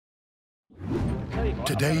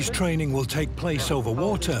Today's training will take place over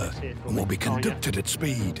water and will be conducted at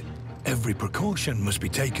speed. Every precaution must be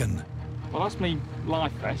taken. Well, that's me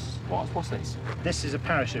life vest. What's this? This is a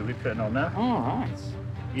parachute we're putting on now. Oh, right.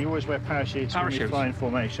 You always wear parachutes when you fly in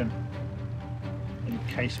formation, in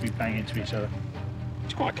case we bang into each other.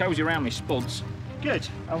 It's quite cosy around me, spuds. Good.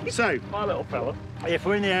 So, my little fella, if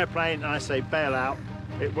we're in the airplane and I say bail out,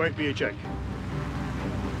 it won't be a joke.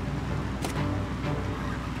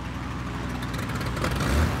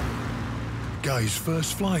 Guy's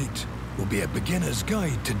first flight will be a beginner's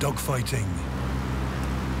guide to dogfighting.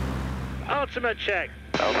 Ultimate check.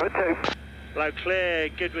 WW2. Low clear,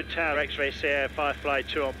 Goodwood Tower, X-ray Sierra, Firefly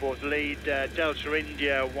 2 on board lead, Delta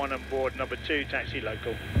India 1 on board, number 2, taxi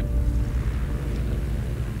local.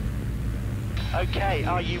 Okay,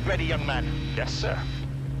 are you ready, young man? Yes, sir.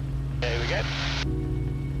 There we go.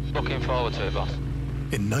 Looking forward to it, boss.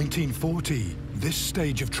 In 1940, this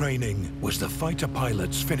stage of training was the fighter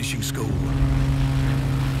pilot's finishing school.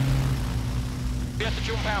 You have to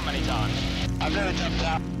jump out many times? I've never jumped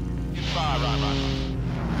out. You fire, right.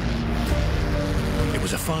 It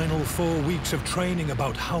was a final 4 weeks of training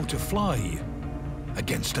about how to fly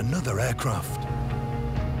against another aircraft.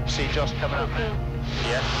 See Josh coming up now?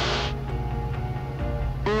 Yeah.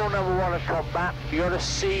 Rule number 1 of combat, you got to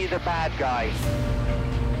see the bad guy.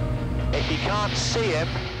 If you can't see him,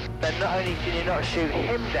 then not only can you not shoot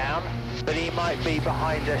him down, but he might be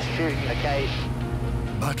behind us shooting, okay?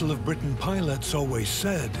 Battle of Britain pilots always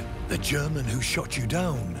said the German who shot you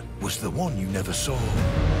down was the one you never saw.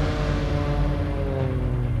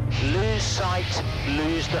 Lose sight,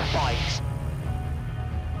 lose the fight.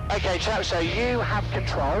 Okay, chaps, so you have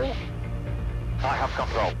control. I have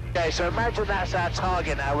control. Okay, so imagine that's our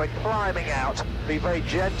target now. We're climbing out. Be very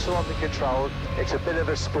gentle on the control. It's a bit of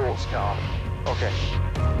a sports car. Okay.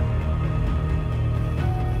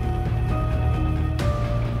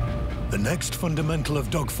 The next fundamental of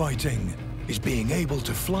dogfighting is being able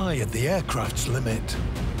to fly at the aircraft's limit.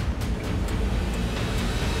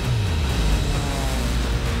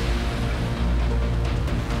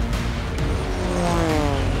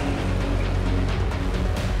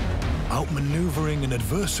 Outmaneuvering an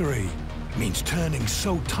adversary means turning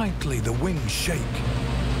so tightly the wings shake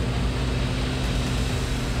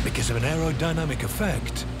because of an aerodynamic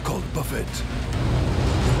effect called buffet.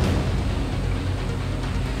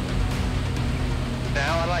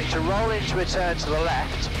 Now I'd like to roll into a turn to the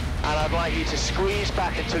left, and I'd like you to squeeze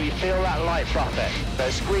back until you feel that light buffet. So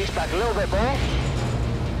squeeze back a little bit more.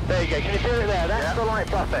 There you go, can you feel it there? That's the light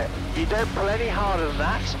buffet. You don't pull any harder than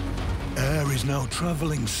that. Air is now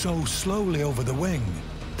traveling so slowly over the wing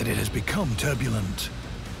that it has become turbulent.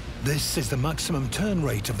 This is the maximum turn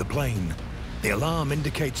rate of the plane. The alarm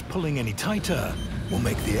indicates pulling any tighter will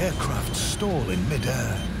make the aircraft stall in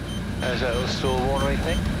mid-air. There's that little stall warning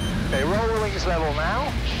thing. Okay, roll the wings level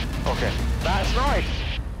now. Okay, that's nice.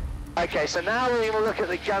 Okay, so now we're going to look at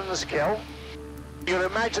the guns kill. You can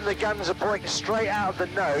imagine the guns are pointing straight out of the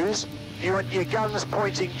nose. You want your guns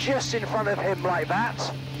pointing just in front of him like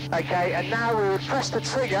that. Okay, and now we would press the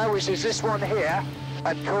trigger, which is this one here,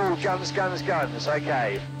 and call guns, guns, guns.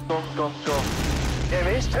 Okay. Gun, gun, gun. Yeah,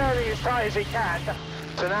 he's turning as tight as he can.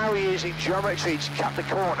 So now we're using geometry to cut the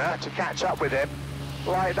corner to catch up with him,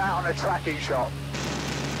 like that on a tracking shot.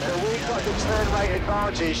 So we've got the turn rate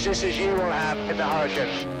advantage, just as you will have in the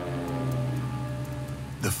Hurricane.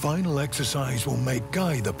 The final exercise will make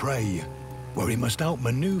Guy the prey, where he must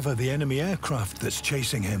outmaneuver the enemy aircraft that's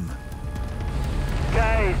chasing him.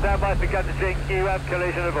 Okay, stand by for gun to sink. You have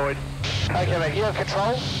collision avoid. Okay, mate, you have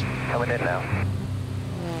control. Coming in now.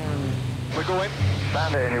 We're going.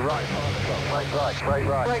 Stand in, you're right. Brake right, brake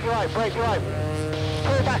right. Brake right, brake right.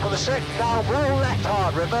 Pull back on the stick. Now roll left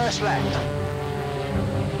hard, reverse left.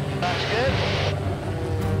 That's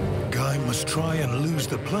good. Guy must try and lose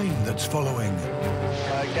the plane that's following.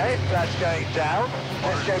 Okay, that's going down.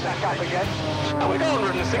 Let's go back up again. And we've got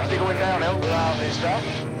 160 going downhill. Lovely stuff.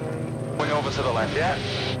 Wing over to the left, yeah.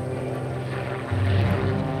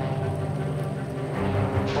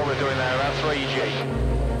 What we're doing there, about 3G.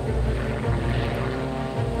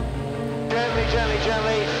 Gently, gently,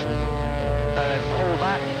 gently. And then pull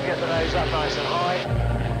back, get the nose up nice and high.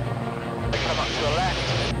 Then come up to the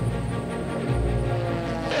left.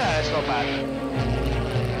 Yeah, it's not bad.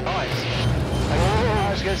 Nice.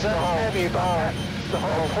 That's good, sir. Heavy bar.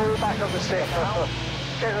 Pull back on the stick.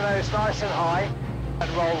 Get the nose nice and high. And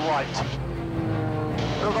roll right.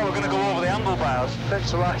 Look like we're going to go over the handlebars.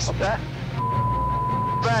 Looks right there.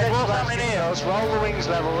 Right, what's happening here? Roll the wings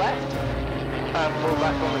level left. And pull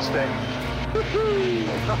back on the stick. Okay,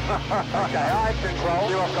 I have control.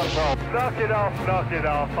 You have control. Knock it off,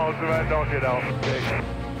 Ultimate, knock it off.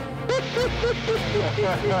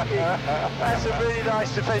 That's a really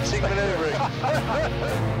nice defensive manoeuvring.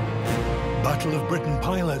 Battle of Britain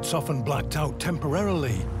pilots often blacked out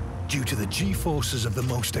temporarily due to the G-forces of the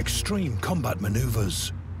most extreme combat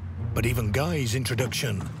maneuvers. But even Guy's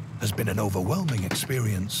introduction has been an overwhelming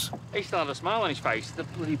experience. He still had a smile on his face. The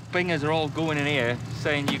bloody bingers are all going in here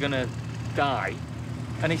saying you're gonna die,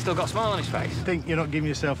 and he's still got a smile on his face. I think you're not giving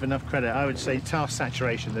yourself enough credit. I would say task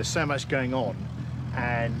saturation. There's so much going on,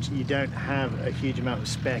 and you don't have a huge amount of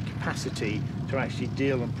spare capacity to actually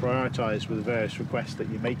deal and prioritise with the various requests that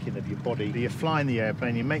you're making of your body. You're flying the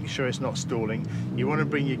airplane, you're making sure it's not stalling, you want to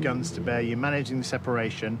bring your guns to bear, you're managing the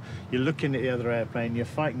separation, you're looking at the other airplane, you're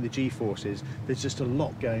fighting the G-forces. There's just a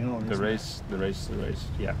lot going on. The race,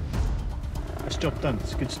 yeah. It's job done,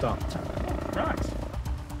 it's a good start. Right.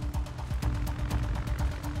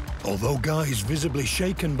 Although Guy's visibly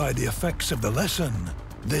shaken by the effects of the lesson,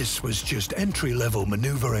 this was just entry-level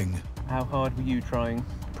manoeuvring. How hard were you trying?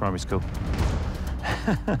 Primary school.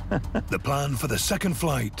 The plan for the second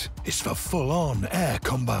flight is for full-on air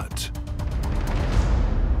combat.